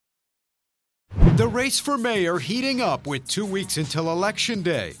The race for mayor heating up with 2 weeks until Election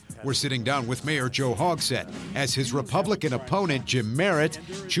Day. We're sitting down with Mayor Joe Hogsett as his Republican opponent, Jim Merritt,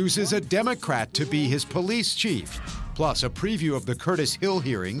 chooses a Democrat to be his police chief. Plus, a preview of the Curtis Hill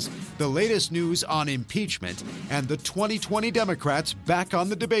hearings, the latest news on impeachment, and the 2020 Democrats back on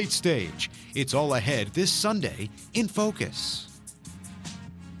the debate stage. It's all ahead this Sunday in Focus.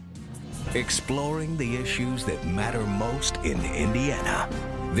 Exploring the issues that matter most in Indiana.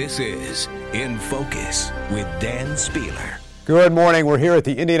 This is In Focus with Dan Spieler. Good morning. We're here at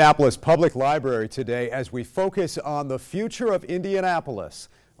the Indianapolis Public Library today as we focus on the future of Indianapolis.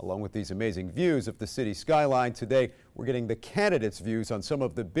 Along with these amazing views of the city skyline today, we're getting the candidates' views on some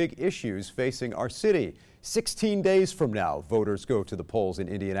of the big issues facing our city. 16 days from now, voters go to the polls in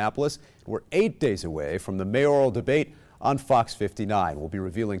Indianapolis. We're 8 days away from the mayoral debate on Fox 59. We'll be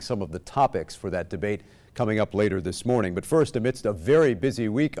revealing some of the topics for that debate coming up later this morning. But first, amidst a very busy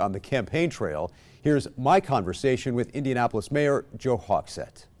week on the campaign trail, here's my conversation with Indianapolis Mayor Joe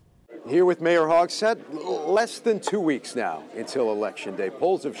Hogsett. Here with Mayor Hogsett, less than 2 weeks now until Election Day.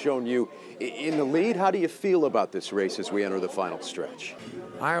 Polls have shown you in the lead. How do you feel about this race as we enter the final stretch?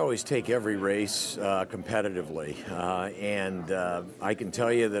 I always take every race competitively, and I can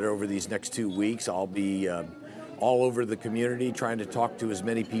tell you that over these next 2 weeks, I'll be all over the community trying to talk to as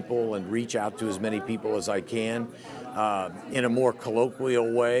many people and reach out to as many people as I can in a more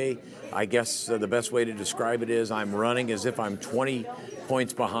colloquial way. I guess the best way to describe it is I'm running as if I'm 20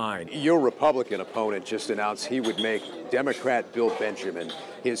 points behind. Your Republican opponent just announced he would make Democrat Bill Benjamin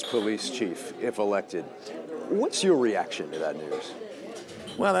his police chief if elected. What's your reaction to that news?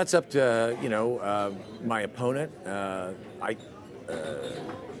 Well, that's up to, my opponent.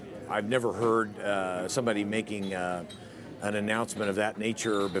 I've never heard somebody making an announcement of that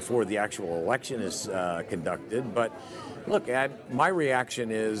nature before the actual election is conducted. But look, my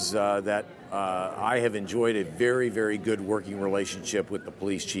reaction is that I have enjoyed a very, very good working relationship with the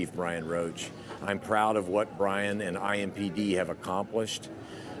police chief, Brian Roach. I'm proud of what Brian and IMPD have accomplished.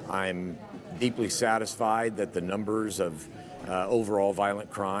 I'm deeply satisfied that the numbers of overall violent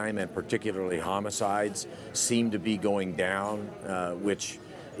crime and particularly homicides seem to be going down, which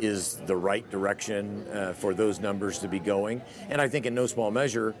is the right direction for those numbers to be going. And I think in no small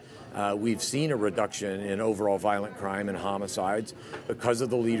measure, we've seen a reduction in overall violent crime and homicides because of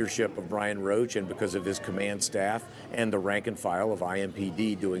the leadership of Brian Roach and because of his command staff and the rank and file of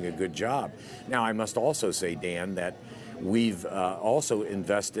IMPD doing a good job. Now, I must also say, Dan, that we've also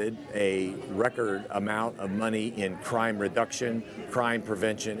invested a record amount of money in crime reduction, crime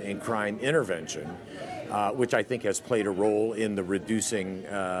prevention, and crime intervention, which I think has played a role in the reducing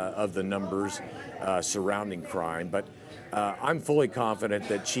of the numbers surrounding crime. But I'm fully confident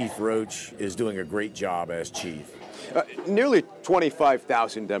that Chief Roach is doing a great job as chief. Nearly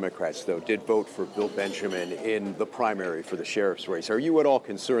 25,000 Democrats, though, did vote for Bill Benjamin in the primary for the sheriff's race. Are you at all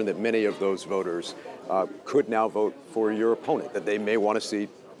concerned that many of those voters could now vote for your opponent, that they may want to see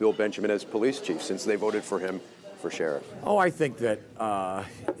Bill Benjamin as police chief since they voted for him for sheriff? Oh, I think that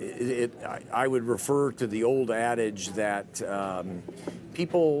I would refer to the old adage that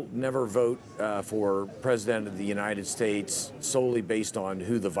people never vote for president of the United States solely based on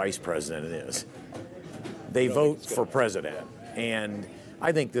who the vice president is. They vote for president. And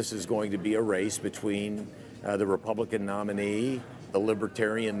I think this is going to be a race between the Republican nominee, the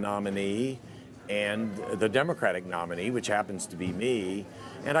Libertarian nominee, and the Democratic nominee, which happens to be me.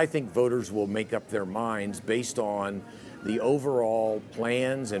 And I think voters will make up their minds based on the overall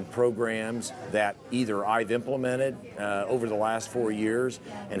plans and programs that either I've implemented over the last 4 years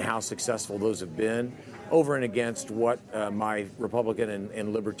and how successful those have been, over and against what my Republican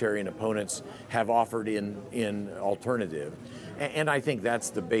and Libertarian opponents have offered in alternative. And I think that's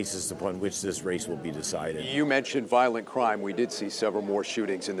the basis upon which this race will be decided. You mentioned violent crime. We did see several more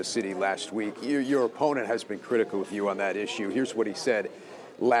shootings in the city last week. Your opponent has been critical of you on that issue. Here's what he said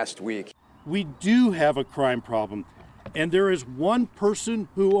last week. We do have a crime problem, and there is one person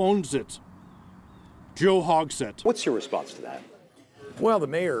who owns it, Joe Hogsett. What's your response to that? Well, the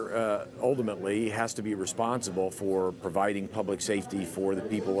mayor ultimately has to be responsible for providing public safety for the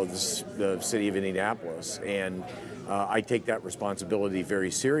people of the city of Indianapolis, and I take that responsibility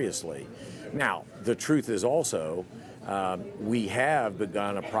very seriously. Now, the truth is also we have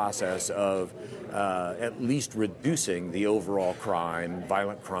begun a process of at least reducing the overall crime,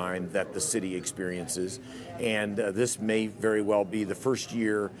 violent crime that the city experiences. And this may very well be the first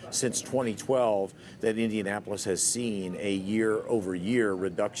year since 2012 that Indianapolis has seen a year-over-year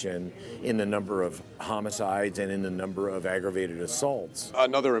reduction in the number of homicides and in the number of aggravated assaults.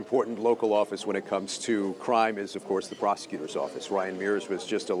 Another important local office when it comes to crime is, of course, the prosecutor's office. Ryan Mears was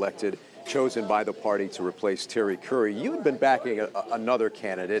just elected, chosen by the party to replace Terry Curry. You had been backing another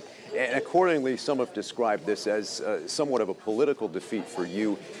candidate, and accordingly, some have described this as somewhat of a political defeat for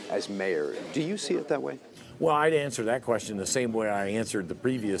you as mayor. Do you see it that way? Well, I'd answer that question the same way I answered the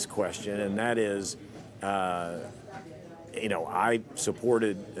previous question, and that is, I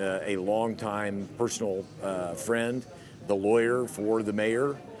supported a longtime personal friend, the lawyer for the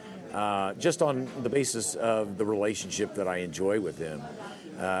mayor, just on the basis of the relationship that I enjoy with him.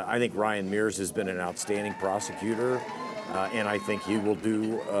 I think Ryan Mears has been an outstanding prosecutor, and I think he will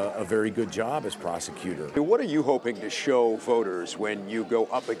do a very good job as prosecutor. What are you hoping to show voters when you go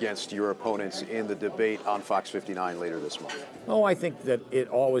up against your opponents in the debate on Fox 59 later this month? Oh, I think that it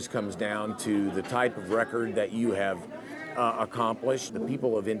always comes down to the type of record that you have accomplished. The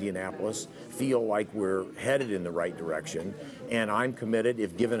people of Indianapolis feel like we're headed in the right direction, and I'm committed,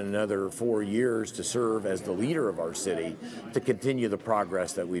 if given another 4 years to serve as the leader of our city, to continue the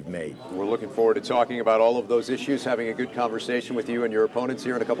progress that we've made. We're looking forward to talking about all of those issues, having a good conversation with you and your opponents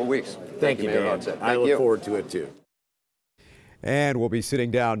here in a couple of weeks. Thank you, Mayor Dan. Hogsett. I look forward to it, too. And we'll be sitting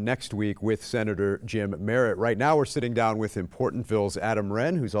down next week with Senator Jim Merritt. Right now, we're sitting down with Importantville's Adam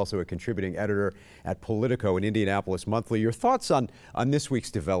Wren, who's also a contributing editor at Politico and Indianapolis Monthly. Your thoughts on this week's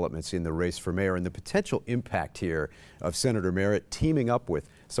developments in the race for mayor and the potential impact here of Senator Merritt teaming up with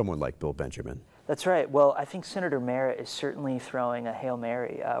someone like Bill Benjamin? That's right. Well, I think Senator Merritt is certainly throwing a Hail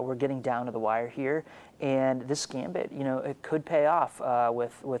Mary. We're getting down to the wire here, and this gambit, it could pay off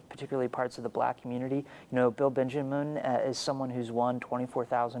with particularly parts of the black community. Bill Benjamin is someone who's won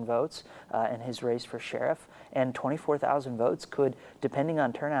 24,000 votes in his race for sheriff, and 24,000 votes could, depending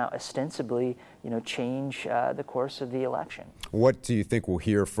on turnout, ostensibly, change the course of the election. What do you think we'll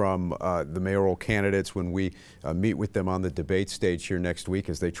hear from the mayoral candidates when we meet with them on the debate stage here next week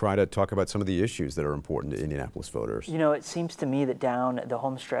as they try to talk about some of the issues that are important to Indianapolis voters? It seems to me that down the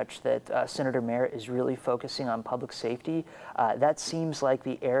home stretch that Senator Merritt is really focusing on public safety. That seems like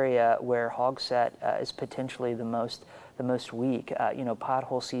the area where Hogsett is potentially the most weak.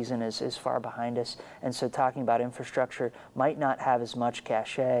 Pothole season is far behind us, and so talking about infrastructure might not have as much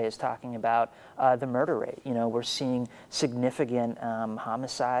cachet as talking about the murder rate. We're seeing significant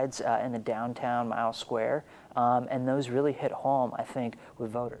homicides in the downtown Mile Square, and those really hit home, I think,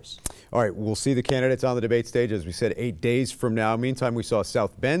 with voters. All right, we'll see the candidates on the debate stage, as we said, 8 days from now. Meantime, we saw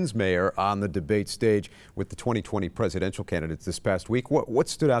South Bend's mayor on the debate stage with the 2020 presidential candidates this past week. What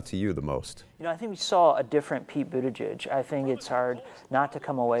stood out to you the most? I think we saw a different Pete Buttigieg. I think it's hard not to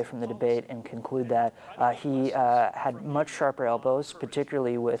come away from the debate and conclude that he had much sharper elbows,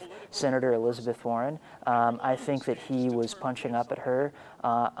 particularly with Senator Elizabeth Warren. I think that he was punching up at her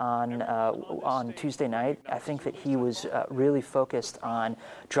on Tuesday night. I think that he was really focused on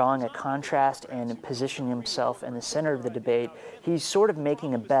drawing a contrast and positioning himself in the center of the debate. He's sort of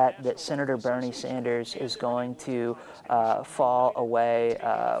making a bet that Senator Bernie Sanders is going to fall away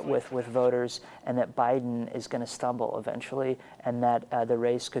with voters, and that Biden is going to stumble eventually, and that the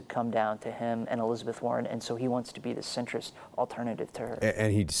race could come down to him and Elizabeth Warren, and so he wants to be the centrist alternative to her.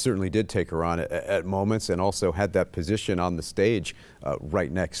 And he certainly did take her on at moments, and also had that position on the stage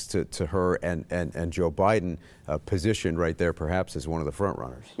right next to her and Joe Biden, positioned right there perhaps as one of the front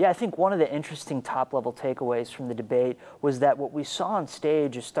runners. Yeah, I think one of the interesting top-level takeaways from the debate was that what we saw on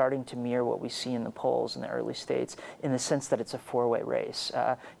stage is starting to mirror what we see in the polls in the early states, in the sense that it's a four-way race.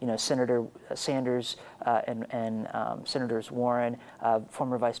 Senator Sanders and Senators Warren,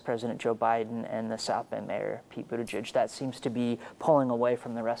 former Vice President Joe Biden, and the South Bend Mayor Pete Buttigieg. That seems to be pulling away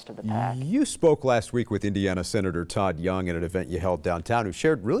from the rest of the pack. You spoke last week with Indiana Senator Todd Young at an event you held downtown, who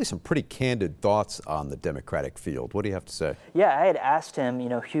shared really some pretty candid thoughts on the Democratic field. What do you have to say? Yeah, I had asked him,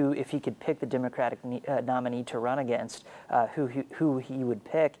 who, if he could pick the Democratic nominee to run against, who he would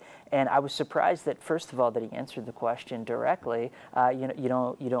pick. And I was surprised that, first of all, that he answered the question directly. You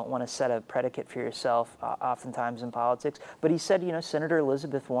don't want to set a predicate for yourself oftentimes in politics. But he said, Senator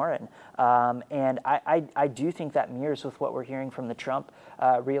Elizabeth Warren. And I do think that mirrors with what we're hearing from the Trump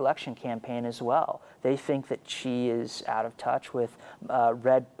re-election campaign as well. They think that she is out of touch with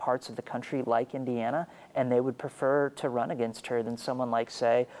red parts of the country like Indiana, and they would prefer to run against her than someone like,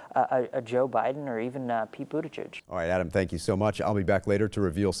 say, a Joe Biden or even Pete Buttigieg. All right, Adam, thank you so much. I'll be back later to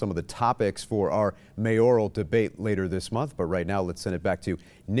reveal some of the topics for our mayoral debate later this month. But right now, let's send it back to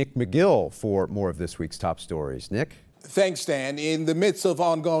Nick McGill for more of this week's top stories. Nick? Thanks, Dan. In the midst of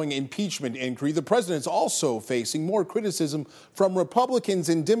ongoing impeachment inquiry, the president's also facing more criticism from Republicans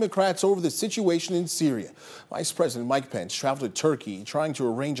and Democrats over the situation in Syria. Vice President Mike Pence traveled to Turkey trying to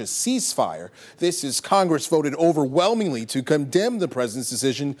arrange a ceasefire. This as Congress voted overwhelmingly to condemn the president's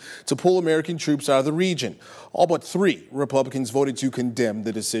decision to pull American troops out of the region. All but 3 Republicans voted to condemn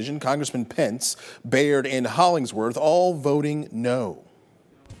the decision. Congressman Pence, Baird, and Hollingsworth all voting no.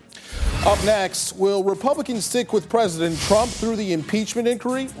 Up next, will Republicans stick with President Trump through the impeachment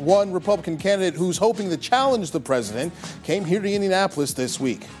inquiry? One Republican candidate who's hoping to challenge the president came here to Indianapolis this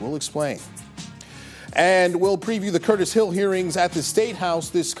week. We'll explain. And we'll preview the Curtis Hill hearings at the State House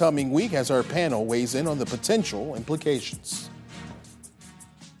this coming week as our panel weighs in on the potential implications.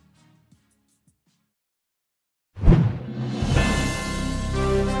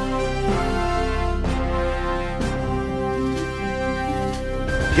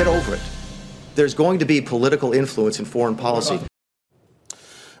 Get over it. There's going to be political influence in foreign policy.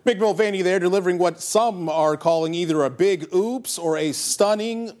 Mick Mulvaney there delivering what some are calling either a big oops or a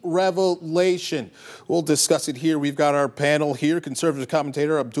stunning revelation. We'll discuss it here. We've got our panel here, conservative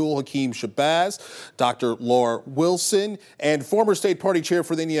commentator Abdul Hakim Shabazz, Dr. Laura Wilson, and former state party chair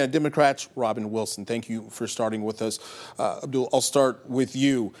for the Indiana Democrats, Robin Wilson. Thank you for starting with us. Abdul, I'll start with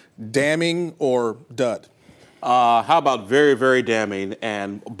you. Damning or dud? How about very, very damning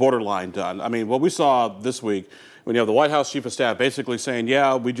and borderline done? I mean, what we saw this week when you have the White House chief of staff basically saying,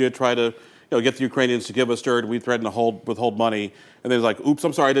 yeah, we did try to get the Ukrainians to give us dirt. We threatened to withhold money. And then it's like, oops,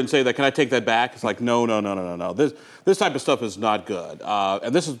 I'm sorry, I didn't say that. Can I take that back? It's like, no. This type of stuff is not good.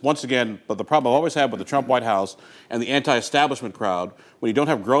 And this is, once again, but the problem I've always had with the Trump White House and the anti-establishment crowd, when you don't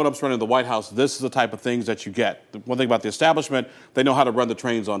have grown-ups running the White House, this is the type of things that you get. The one thing about the establishment, they know how to run the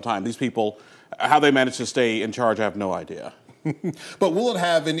trains on time. These people, how they manage to stay in charge, I have no idea. But will it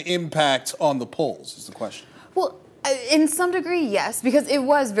have an impact on the polls, is the question. Well, in some degree, yes, because it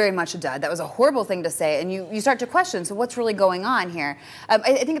was very much a dud. That was a horrible thing to say, and you start to question, so what's really going on here?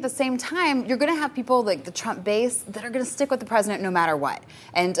 I think at the same time, you're going to have people like the Trump base that are going to stick with the president no matter what.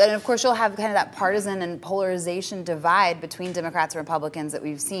 And of course, you'll have kind of that partisan and polarization divide between Democrats and Republicans that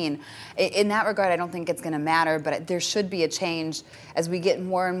we've seen. In that regard, I don't think it's going to matter, but there should be a change as we get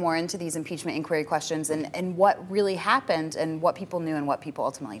more and more into these impeachment inquiry questions and what really happened and what people knew and what people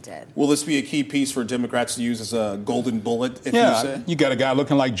ultimately did. Will this be a key piece for Democrats to use as a golden bullet, if you say? You got a guy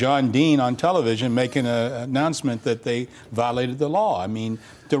looking like John Dean on television making an announcement that they violated the law. I mean,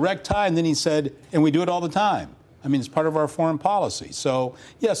 direct tie, and then he said, and we do it all the time. I mean, it's part of our foreign policy. So,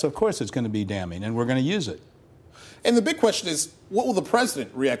 yes, of course it's going to be damning, and we're going to use it. And the big question is, what will the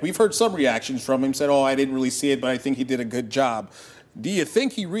president react? We've heard some reactions from him, said, I didn't really see it, but I think he did a good job. Do you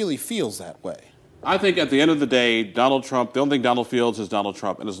think he really feels that way? I think at the end of the day, Donald Trump, the only thing Donald feels is Donald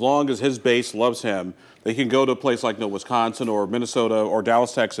Trump. And as long as his base loves him, they can go to a place like Wisconsin or Minnesota or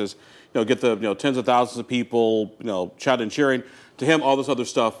Dallas, Texas, get the tens of thousands of people, shouting and cheering. To him, all this other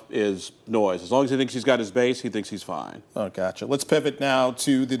stuff is noise. As long as he thinks he's got his base, he thinks he's fine. Oh, gotcha. Let's pivot now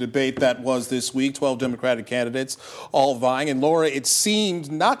to the debate that was this week. 12 Democratic candidates all vying. And Laura, it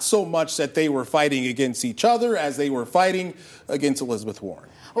seemed not so much that they were fighting against each other as they were fighting against Elizabeth Warren.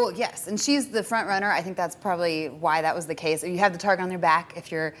 Well, yes, and she's the front runner. I think that's probably why that was the case. You have the target on their back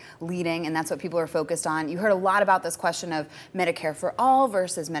if you're leading, and that's what people are focused on. You heard a lot about this question of Medicare for all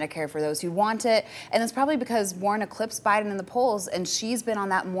versus Medicare for those who want it, and it's probably because Warren eclipsed Biden in the polls, and she's been on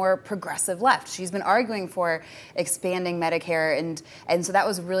that more progressive left. She's been arguing for expanding Medicare, and so that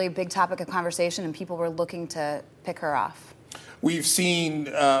was a really big topic of conversation, and people were looking to pick her off. We've seen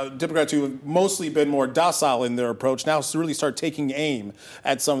Democrats who have mostly been more docile in their approach now really start taking aim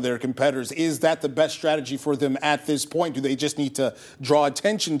at some of their competitors. Is that the best strategy for them at this point? Do they just need to draw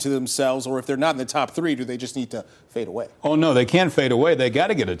attention to themselves, or if they're not in the top 3, do they just need to fade away? Oh, no, they can't fade away. They got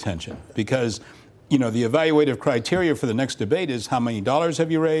to get attention because, the evaluative criteria for the next debate is how many dollars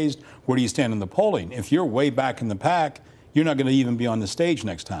have you raised? Where do you stand in the polling? If you're way back in the pack, you're not going to even be on the stage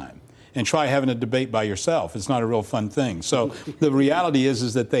next time. And try having a debate by yourself. It's not a real fun thing. So the reality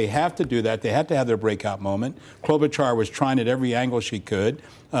is that they have to do that. They have to have their breakout moment. Klobuchar was trying at every angle she could.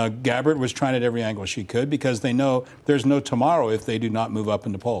 Gabbard was trying at every angle she could because they know there's no tomorrow if they do not move up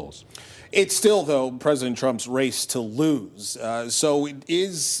in the polls. It's still, though, President Trump's race to lose. So it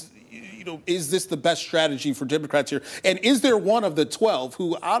is is this the best strategy for Democrats here? And is there one of the 12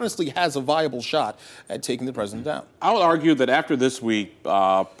 who honestly has a viable shot at taking the president down? I would argue that after this week,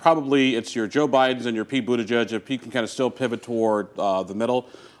 probably it's your Joe Bidens and your Pete Buttigieg. If Pete can kind of still pivot toward the middle,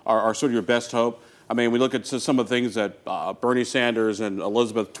 are sort of your best hope. I mean, we look at some of the things that Bernie Sanders and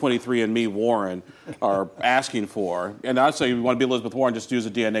Elizabeth 23andMe Warren are asking for. And I'd say you want to be Elizabeth Warren, just use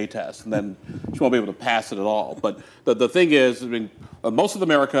a DNA test, and then she won't be able to pass it at all. But the thing is, I mean, most of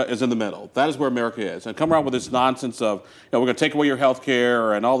America is in the middle. That is where America is. And come around with this nonsense of, we're going to take away your health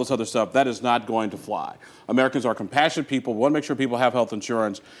care and all this other stuff, that is not going to fly. Americans are compassionate people. We want to make sure people have health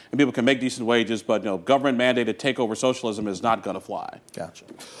insurance and people can make decent wages, but government-mandated takeover socialism is not going to fly. Gotcha.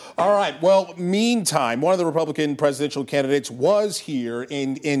 All right. Well, meantime, one of the Republican presidential candidates was here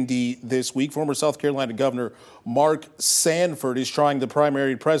in Indy this week. Former South Carolina Governor Mark Sanford is trying the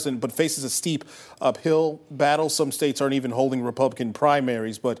primary president, but faces a steep uphill battle. Some states aren't even holding Republican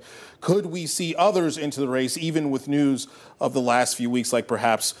primaries, but could we see others into the race, even with news of the last few weeks, like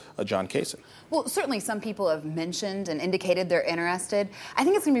perhaps John Kasich? Well, certainly some people have mentioned and indicated they're interested. I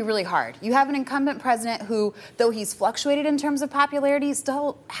think it's going to be really hard. You have an incumbent president who, though he's fluctuated in terms of popularity,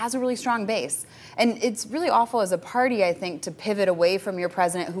 still has a really strong base. And it's really awful as a party, I think, to pivot away from your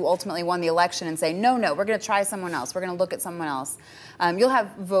president who ultimately won the election and say, no, we're going to try someone else. We're going to look at someone else. You'll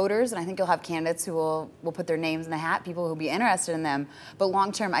have voters, and I think you'll have candidates who will put their names in the hat, people who will be interested in them. But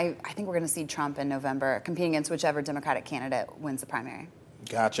long term, I think we're going to see Trump in November competing against whichever Democratic candidate wins the primary.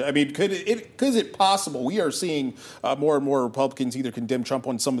 Gotcha. I mean, is it possible? We are seeing more and more Republicans either condemn Trump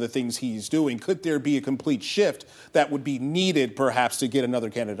on some of the things he's doing. Could there be a complete shift that would be needed, perhaps, to get another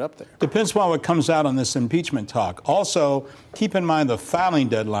candidate up there? Depends on what comes out on this impeachment talk. Also, keep in mind the filing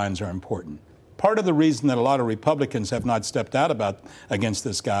deadlines are important. Part of the reason that a lot of Republicans have not stepped out against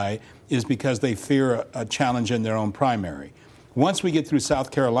this guy is because they fear a challenge in their own primary. Once we get through South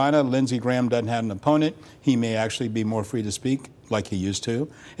Carolina, Lindsey Graham doesn't have an opponent. He may actually be more free to speak like he used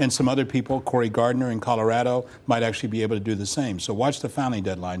to. And some other people, Cory Gardner in Colorado, might actually be able to do the same. So watch the filing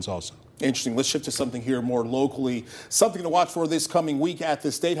deadlines also. Interesting. Let's shift to something here more locally. Something to watch for this coming week at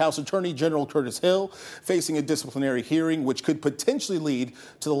the State House. Attorney General Curtis Hill facing a disciplinary hearing, which could potentially lead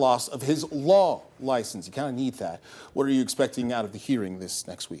to the loss of his law license. You kind of need that. What are you expecting out of the hearing this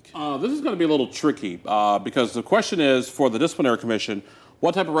next week? This is going to be a little tricky because the question is, for the disciplinary commission,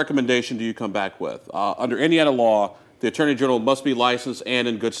 what type of recommendation do you come back with? Under Indiana law, the Attorney General must be licensed and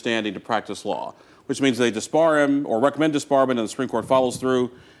in good standing to practice law, which means they disbar him or recommend disbarment and the Supreme Court follows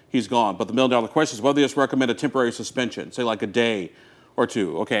through. He's gone. But the million-dollar question is whether they just recommend a temporary suspension, say like a day or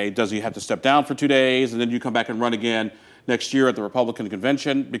two. Okay, does he have to step down for 2 days and then you come back and run again next year at the Republican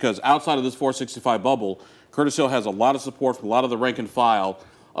convention? Because outside of this 465 bubble, Curtis Hill has a lot of support from a lot of the rank and file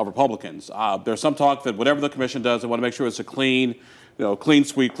of Republicans. There's some talk that whatever the commission does, they want to make sure it's a clean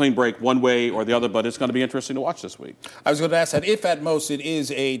sweep, clean break one way or the other, but it's going to be interesting to watch this week. I was going to ask that if at most it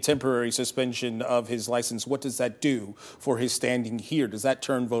is a temporary suspension of his license, what does that do for his standing here? Does that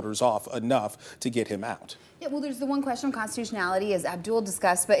turn voters off enough to get him out? Yeah, well, there's the one question on constitutionality, as Abdul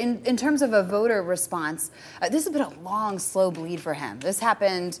discussed, but in terms of a voter response, this has been a long, slow bleed for him. This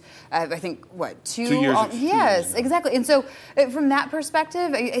happened, I think, 2 years ago. Yes, exactly. And so from that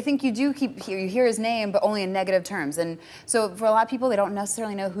perspective, I think you hear his name, but only in negative terms. And so for a lot of people, they don't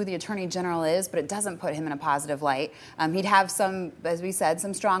necessarily know who the Attorney General is, but it doesn't put him in a positive light. He'd have some, as we said,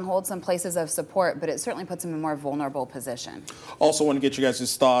 some strongholds, some places of support, but it certainly puts him in a more vulnerable position. Also want to get you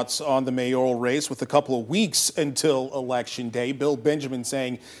guys' thoughts on the mayoral race with a couple of weeks until Election Day. Bill Benjamin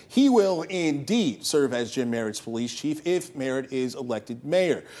saying he will indeed serve as Jim Merritt's police chief if Merritt is elected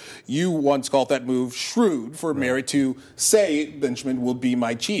mayor. You once called that move shrewd for Merritt to say Benjamin will be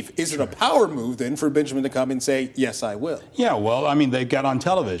my chief. Is it a power move then for Benjamin to come and say, yes, I will? Yeah, well, I mean, they got on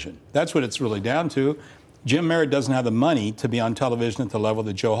television. That's what it's really down to. Jim Merritt doesn't have the money to be on television at the level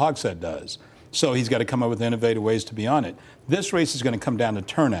that Joe Hogsett does. So he's got to come up with innovative ways to be on it. This race is going to come down to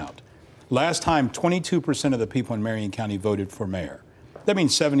turnout. Last time, 22% of the people in Marion County voted for mayor. That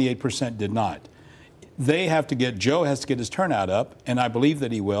means 78% did not. Joe has to get his turnout up, and I believe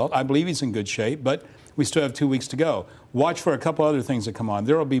that he will. I believe he's in good shape, but we still have 2 weeks to go. Watch for a couple other things that come on.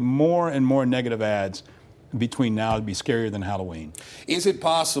 There will be more and more negative ads between now. It'd be scarier than Halloween. Is it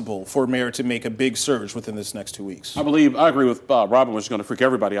possible for Merritt to make a big surge within this next 2 weeks? I agree with Robin, which is going to freak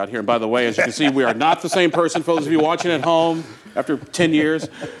everybody out here. And by the way, as you can see, we are not the same person for those of you watching at home after 10 years.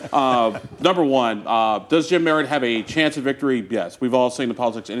 Number one, does Jim Merritt have a chance of victory? Yes. We've all seen in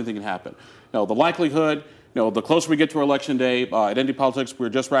politics anything can happen. The likelihood, the closer we get to Election Day, at Indy Politics, we're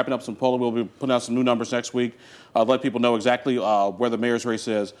just wrapping up some polling. We'll be putting out some new numbers next week. Let people know exactly where the mayor's race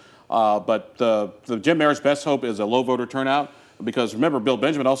is. But the Jim Merritt's best hope is a low voter turnout. Because remember, Bill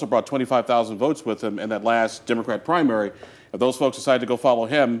Benjamin also brought 25,000 votes with him in that last Democrat primary. If those folks decide to go follow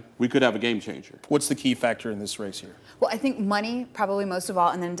him, we could have a game changer. What's the key factor in this race here? Well, I think money, probably most of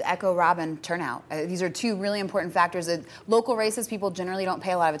all, and then to echo Robin, turnout. These are two really important factors that local races people generally don't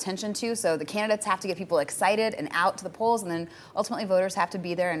pay a lot of attention to. So the candidates have to get people excited and out to the polls, and then ultimately voters have to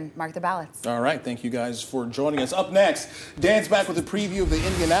be there and mark their ballots. All right. Thank you guys for joining us. Up next, Dan's back with a preview of the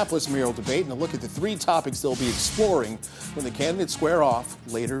Indianapolis mayoral debate and a look at the 3 topics they'll be exploring when the candidates square off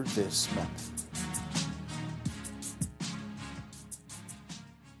later this month.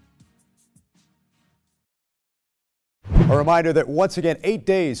 A reminder that once again, 8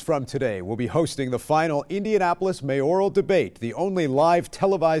 days from today, we'll be hosting the final Indianapolis mayoral debate, the only live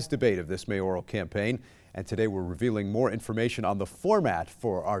televised debate of this mayoral campaign. And today we're revealing more information on the format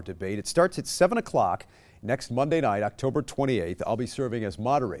for our debate. It starts at 7 o'clock next Monday night, October 28th. I'll be serving as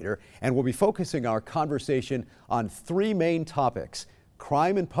moderator, and we'll be focusing our conversation on 3 main topics: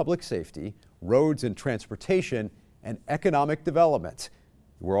 crime and public safety, roads and transportation, and economic development.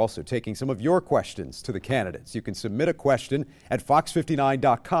 We're also taking some of your questions to the candidates. You can submit a question at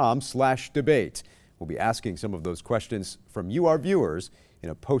fox59.com/debate. We'll be asking some of those questions from you, our viewers,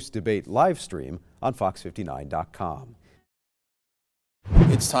 in a post-debate live stream on fox59.com.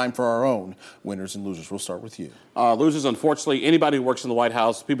 It's time for our own winners and losers. We'll start with you. Losers, unfortunately, anybody who works in the White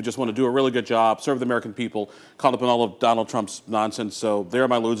House, people just want to do a really good job, serve the American people, caught up in all of Donald Trump's nonsense. So they're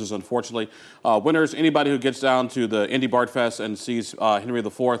my losers, unfortunately. Winners, anybody who gets down to the Indy Bart Fest and sees Henry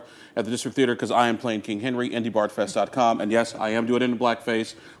IV at the District Theater, because I am playing King Henry, IndyBartFest.com. And yes, I am doing it in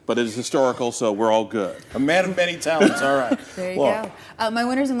blackface, but it is historical, so we're all good. A man of many talents. All right. There you go. My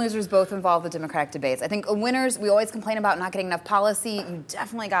winners and losers both involve the Democratic debates. I think winners, we always complain about not getting enough policy. You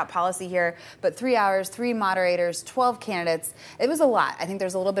definitely got policy here, but 3 hours, 3 moderators, 12 candidates. It was a lot. I think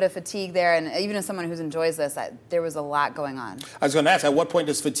there's a little bit of fatigue there, and even as someone who enjoys this, there was a lot going on. I was going to ask, at what point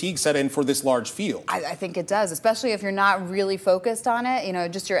does fatigue set in for this large field? I think it does, especially if you're not really focused on it. You know,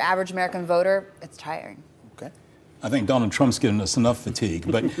 just your average American voter, it's tiring. Okay. I think Donald Trump's given us enough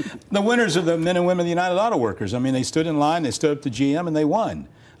fatigue. But the winners are the men and women of the United Auto Workers. I mean, they stood in line, they stood up to GM, and they won,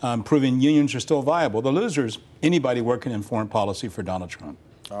 proving unions are still viable. The losers, anybody working in foreign policy for Donald Trump.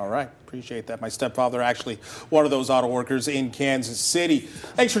 All right. Appreciate that. My stepfather actually one of those auto workers in Kansas City.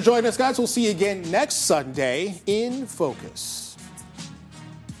 Thanks for joining us, guys. We'll see you again next Sunday in Focus.